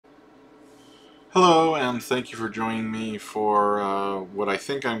Hello, and thank you for joining me for what I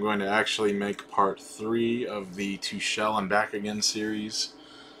think I'm going to actually make part 3 of the To Shell and Back Again series.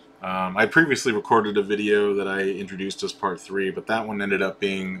 I previously recorded a video that I introduced as part 3, but that one ended up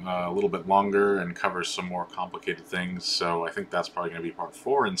being a little bit longer and covers some more complicated things, so I think that's probably going to be part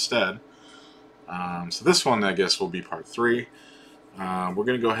 4 instead. So this one, I guess, will be part 3. We're going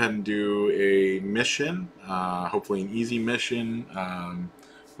to go ahead and do a mission, hopefully an easy mission,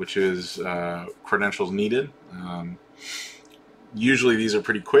 which is credentials needed. Usually these are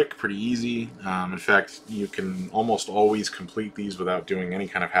pretty quick, pretty easy. In fact, you can almost always complete these without doing any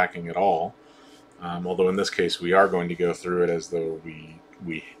kind of hacking at all. Although in this case we are going to go through it as though we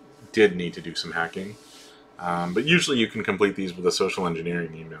did need to do some hacking. But usually you can complete these with a social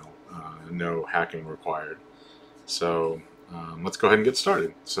engineering email, no hacking required. So let's go ahead and get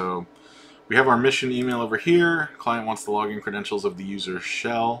started. So we have our mission email over here. Client wants the login credentials of the user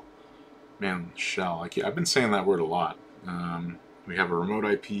shell. Man, shell. I've been saying that word a lot. We have a remote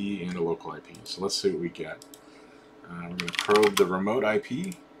IP and a local IP. So let's see what we get. We're going to probe the remote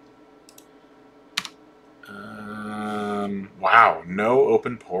IP. Wow, no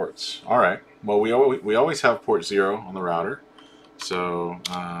open ports. All right. Well, we always have port 0 on the router. So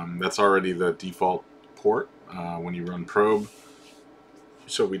that's already the default port when you run probe.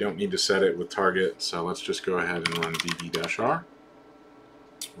 So we don't need to set it with target. So let's just go ahead and run db-r.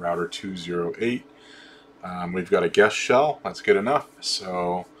 Router 208. We've got a guest shell. That's good enough.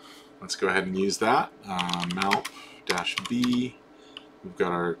 So let's go ahead and use that. malp-b. We've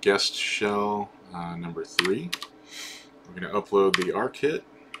got our guest shell number 3. We're going to upload the rkit.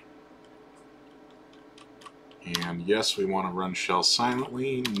 And yes, we want to run shell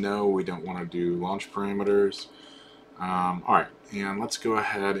silently. No, we don't want to do launch parameters. Alright, and let's go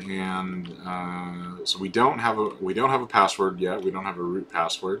ahead and so we don't have a password yet. We don't have a root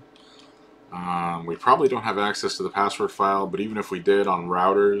password. We probably don't have access to the password file, but even if we did on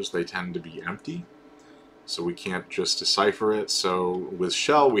routers, they tend to be empty, so we can't just decipher it. So with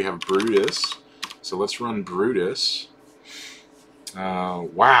shell we have brutus. So let's run brutus.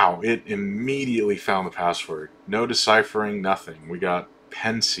 Wow, it immediately found the password. No deciphering, nothing. We got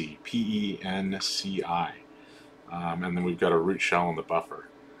penci, P-E-N-C-I. And then we've got a root shell in the buffer.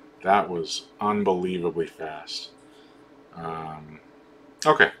 That was unbelievably fast.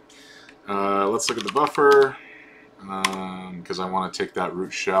 Okay, let's look at the buffer, because I want to take that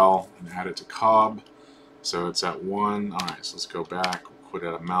root shell and add it to cob. So it's at 1. Alright, so let's go back. We'll quit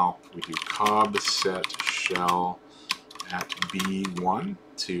out of malp. We do cob set shell at B1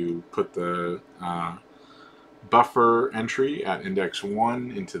 to put the buffer entry at index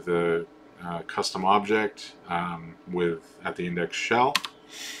 1 into the custom object at the index shell,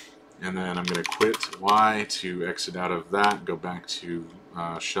 and then I'm going to quit Y to exit out of that, go back to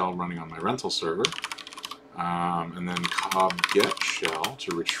shell running on my rental server, and then cob get shell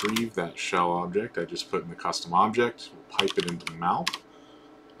to retrieve that shell object I just put in the custom object. We'll pipe it into malp.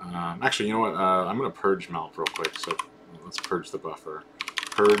 Actually, you know what? I'm going to purge malp real quick. So let's purge the buffer.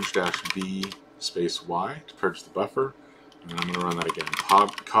 Purge-b space Y to purge the buffer. And I'm going to run that again.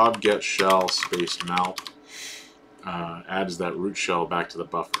 Cob get shell space malp adds that root shell back to the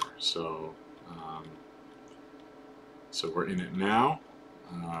buffer. So we're in it now.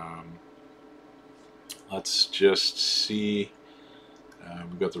 Let's just see.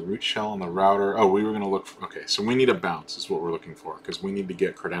 We've got the root shell on the router. Oh, we were going to look for, okay, so we need a bounce is what we're looking for, because we need to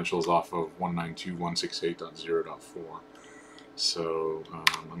get credentials off of 192.168.0.4. So I'm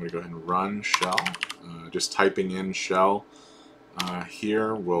going to go ahead and run shell. Just typing in shell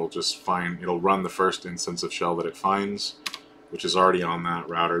here will just find, it'll run the first instance of shell that it finds, which is already on that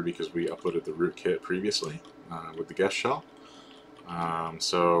router because we uploaded the rootkit previously with the guest shell.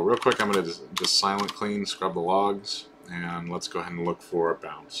 So real quick, I'm going to just silent clean, scrub the logs, and let's go ahead and look for a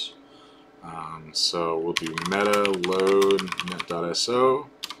bounce. So we'll do meta load net.so.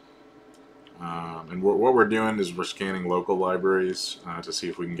 And what we're doing is we're scanning local libraries to see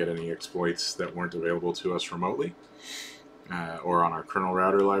if we can get any exploits that weren't available to us remotely or on our kernel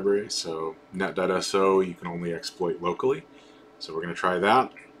router library. So net.so you can only exploit locally. So we're going to try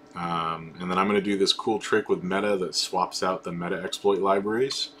that. And then I'm going to do this cool trick with meta that swaps out the meta exploit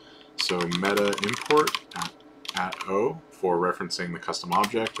libraries. So meta import at O for referencing the custom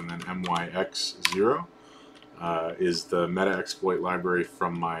object, and then myx0 is the meta exploit library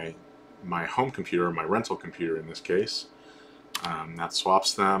from my home computer, my rental computer in this case. That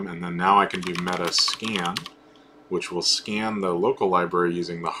swaps them, and then now I can do meta scan, which will scan the local library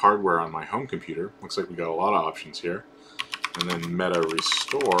using the hardware on my home computer. Looks like we got a lot of options here. And then meta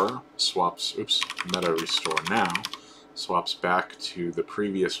restore swaps, meta restore now swaps back to the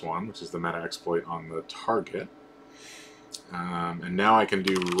previous one, which is the meta exploit on the target. And now I can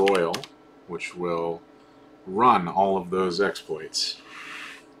do roil, which will run all of those exploits.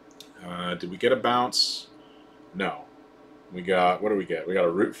 Did we get a bounce? No. We got, what do we get? We got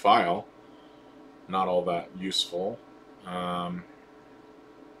a root file. Not all that useful. I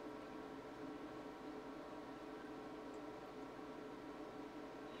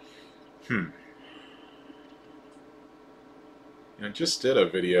just did a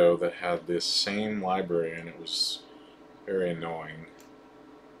video that had this same library and it was very annoying.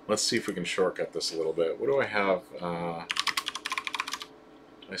 Let's see if we can shortcut this a little bit. What do I have? I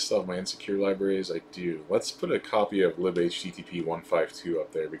still have my insecure libraries. I do. Let's put a copy of libhttp 152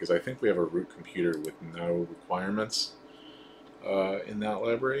 up there because I think we have a root computer with no requirements in that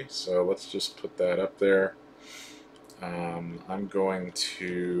library. So let's just put that up there. I'm going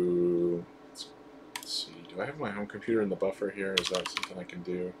to, let's see, do I have my home computer in the buffer here? Is that something I can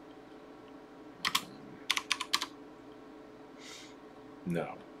do?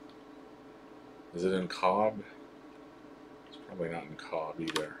 No. Is it in Cobb? It's probably not in Cobb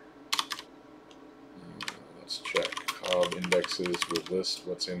either. Let's check. Cobb indexes will list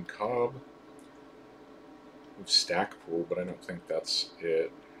what's in Cobb. We have stack pool, but I don't think that's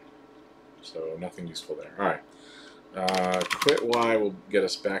it. So nothing useful there. Alright. Quit Y will get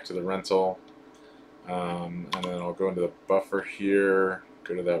us back to the rental. And then I'll go into the buffer here,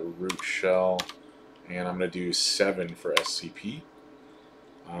 go to that root shell, and I'm going to do 7 for SCP.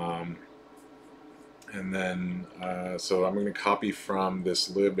 And then, so I'm going to copy from this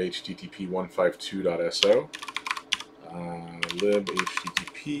libhttp152.so,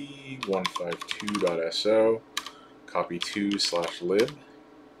 libhttp152.so, copy 2/lib,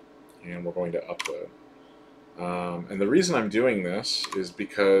 and we're going to upload. And the reason I'm doing this is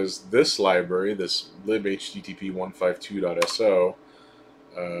because this library, this libhttp152.so,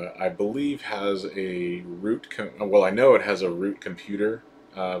 I believe has a root, well, I know it has a root computer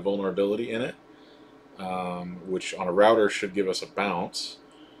vulnerability in it, which on a router should give us a bounce,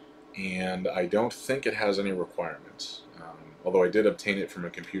 and I don't think it has any requirements. Although I did obtain it from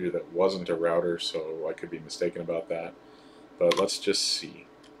a computer that wasn't a router, so I could be mistaken about that. But let's just see.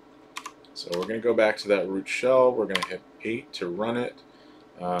 So we're going to go back to that root shell. We're going to hit 8 to run it.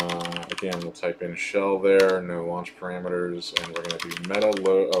 Again, we'll type in shell there, no launch parameters, and we're going to do meta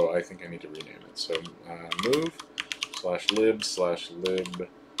load. Oh, I think I need to rename it. So move /lib/lib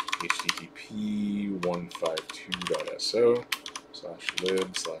http152.so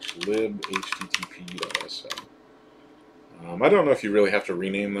 /lib/lib http.so. I don't know if you really have to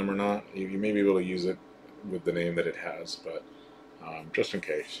rename them or not. You may be able to use it with the name that it has, but just in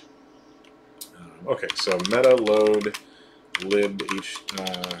case. Okay, so meta load lib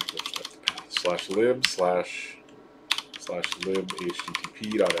 /lib/lib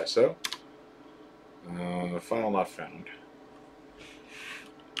http.so. File not found.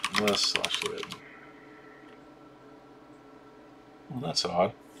 Unless /lib. Well, that's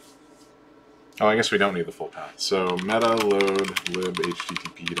odd. Oh, I guess we don't need the full path. So meta load lib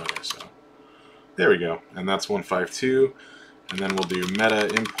http.so. There we go. And that's 152. And then we'll do meta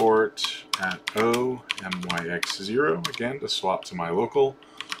import at o myx0 again to swap to my local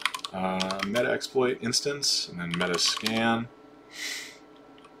meta exploit instance, and then meta scan.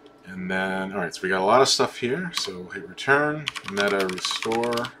 And then, alright, so we got a lot of stuff here. So we'll hit return, meta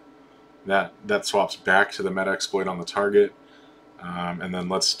restore. That swaps back to the meta exploit on the target. And then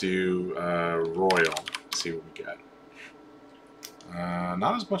let's do roil. See what we get.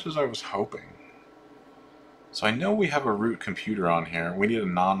 Not as much as I was hoping. So I know we have a root computer on here. We need a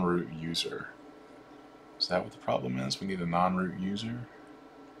non-root user. Is that what the problem is? We need a non-root user?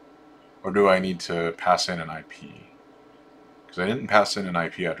 Or do I need to pass in an IP? Because I didn't pass in an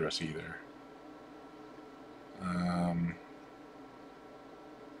IP address either.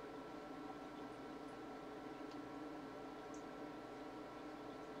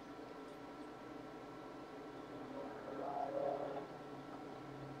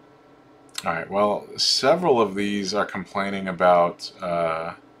 Alright, well, several of these are complaining about,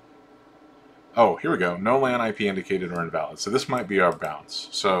 oh, here we go, no LAN IP indicated or invalid. So this might be our bounce.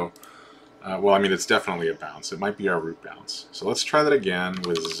 So, well, I mean, it's definitely a bounce. It might be our root bounce. So let's try that again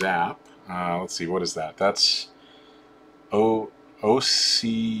with zap. Let's see, what is that? That's OC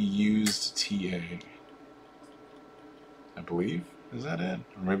used TA, I believe. Is that it?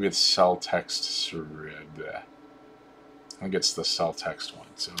 Or maybe it's cell text. I think it's the cell text one.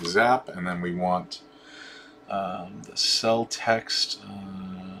 So zap, and then we want the cell text.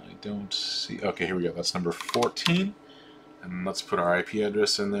 I don't see. Okay, here we go. That's number 14. And let's put our IP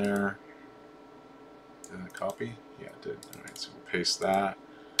address in there. Copy. Yeah, it did. All right, so we'll paste that.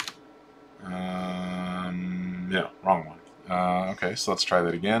 Yeah, wrong one. Okay, so let's try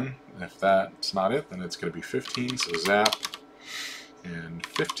that again. If that's not it, then it's going to be 15. So zap and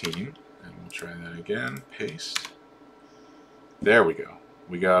 15, and we'll try that again. Paste. There we go.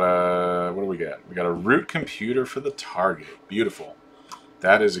 We got a, what do we get? We got a root computer for the target. Beautiful.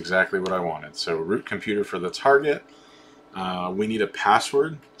 That is exactly what I wanted. So root computer for the target. We need a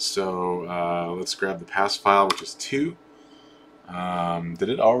password. So let's grab the pass file, which is 2. Did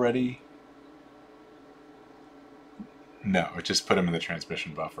it already? No, it just put them in the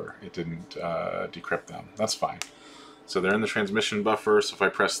transmission buffer. It didn't decrypt them. That's fine. So they're in the transmission buffer. So if I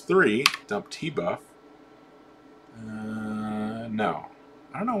press 3, dump tbuff. No.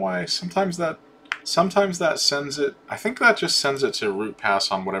 I don't know why. Sometimes that sends it. I think that just sends it to root pass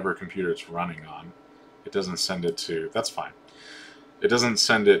on whatever computer it's running on. It doesn't send it to. That's fine. It doesn't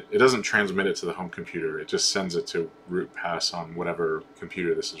send it. It doesn't transmit it to the home computer. It just sends it to root pass on whatever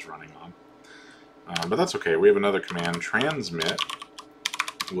computer this is running on. But that's okay. We have another command, transmit.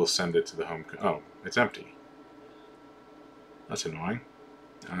 We'll send it to the home. Oh, it's empty. That's annoying.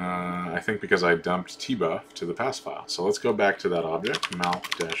 I think because I dumped tbuff to the pass file. So let's go back to that object,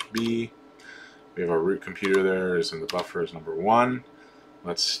 malp-b. We have our root computer there, is in the buffer as number 1.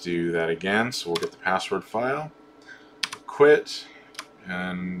 Let's do that again. So we'll get the password file, quit,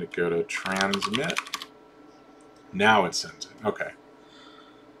 and go to transmit. Now it sends it. Okay.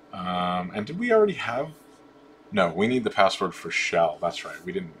 And did we already have? No, we need the password for shell. That's right.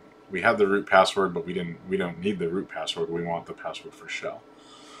 We didn't. We had the root password, but we don't need the root password. We want the password for shell.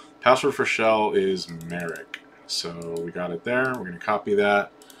 Password for shell is Merrick. So we got it there. We're going to copy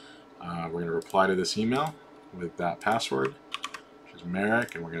that. We're going to reply to this email with that password, which is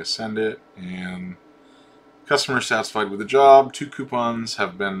Merrick, and we're going to send it. And customer satisfied with the job. 2 coupons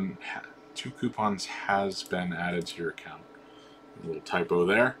has been added to your account. A little typo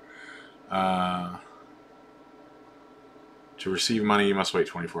there. To receive money, you must wait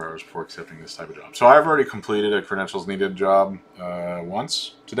 24 hours before accepting this type of job. So I've already completed a credentials needed job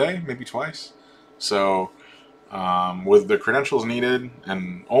once today, maybe twice. So with the credentials needed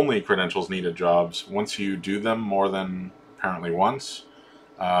and only credentials needed jobs, once you do them more than apparently once,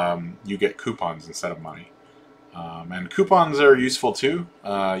 you get coupons instead of money. And coupons are useful too.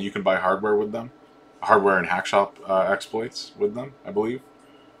 You can buy hardware with them, hardware and hack shop exploits with them, I believe.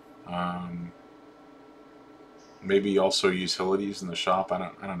 Maybe also utilities in the shop. I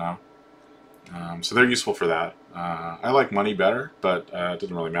don't know. So they're useful for that. I like money better, but it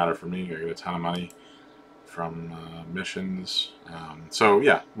doesn't really matter for me. I get a ton of money from missions. So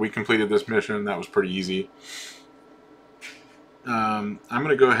yeah, we completed this mission. That was pretty easy. I'm going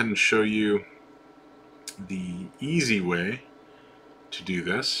to go ahead and show you the easy way to do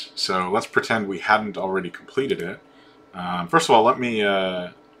this. So let's pretend we hadn't already completed it. First of all, let me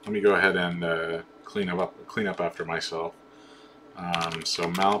go ahead and clean up after myself. So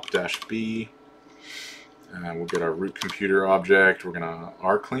malp-b, and we'll get our root computer object. We're gonna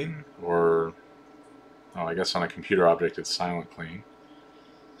rclean, or I guess on a computer object it's silentclean.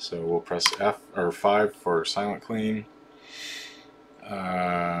 So we'll press F or 5 for silentclean.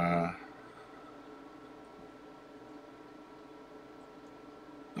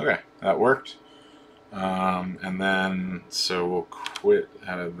 Okay, that worked. And then, so we'll quit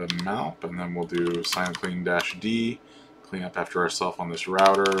out of the malp, and then we'll do silentclean-d, clean up after ourselves on this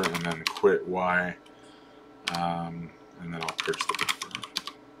router, and then quit Y, and then I'll purge the buffer.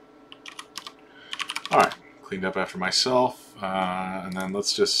 Alright, cleaned up after myself, and then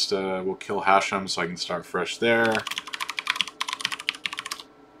let's just, we'll kill Hashem so I can start fresh there.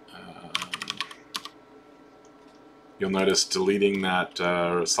 You'll notice deleting that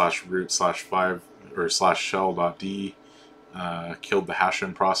 /root/5 or /shell.d killed the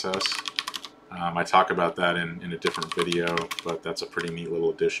Hashem process. I talk about that in a different video, but that's a pretty neat little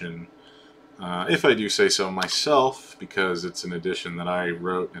addition. If I do say so myself, because it's an addition that I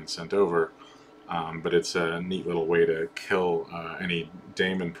wrote and sent over, but it's a neat little way to kill any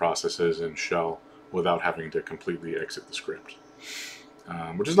daemon processes in shell without having to completely exit the script.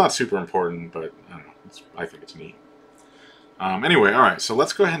 Which is not super important, but I don't know, I think it's neat. Anyway, alright, so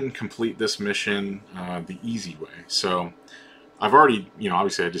let's go ahead and complete this mission the easy way. So, I've already,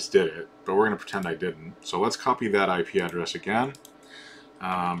 obviously I just did it, but we're going to pretend I didn't. So let's copy that IP address again,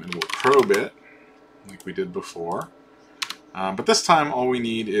 and we'll probe it, like we did before. But this time, all we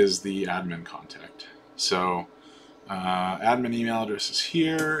need is the admin contact. So, admin email address is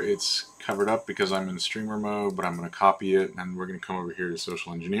here. It's covered up because I'm in streamer mode, but I'm going to copy it, and we're going to come over here to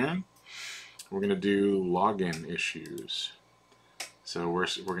social engineering. We're going to do login issues. So we're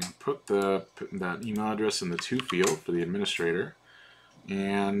going to put that email address in the to field for the administrator.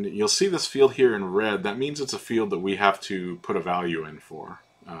 And you'll see this field here in red. That means it's a field that we have to put a value in for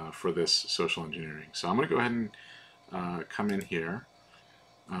this social engineering. So I'm going to go ahead and come in here.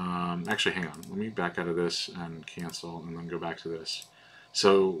 Actually, hang on. Let me back out of this and cancel, and then go back to this.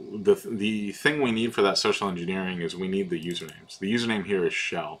 So the thing we need for that social engineering is we need the usernames. The username here is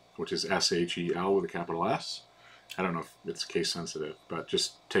shell, which is S-H-E-L with a capital S. I don't know if it's case sensitive, but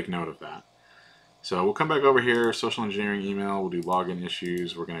just take note of that. So we'll come back over here, social engineering email. We'll do login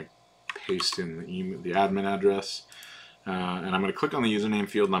issues. We're going to paste in the admin address, and I'm going to click on the username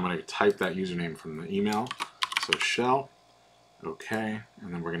field, and I'm going to type that username from the email. So shell. Okay,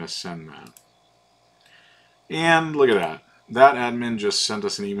 and then we're going to send that. And look at that. That admin just sent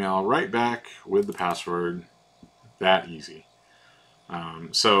us an email right back with the password. That easy.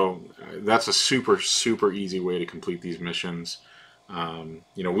 So that's a super, super easy way to complete these missions.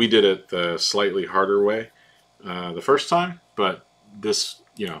 You know, we did it the slightly harder way the first time, but this,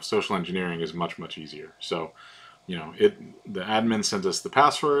 you know, social engineering is much, much easier. So, you know, the admin sent us the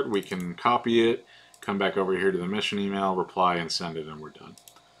password. We can copy it, come back over here to the mission email, reply, and send it, and we're done.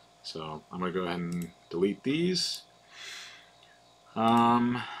 So I'm going to go ahead and delete these.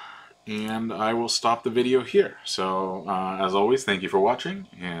 And I will stop the video here. So as always, thank you for watching,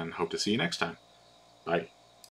 and hope to see you next time. Bye.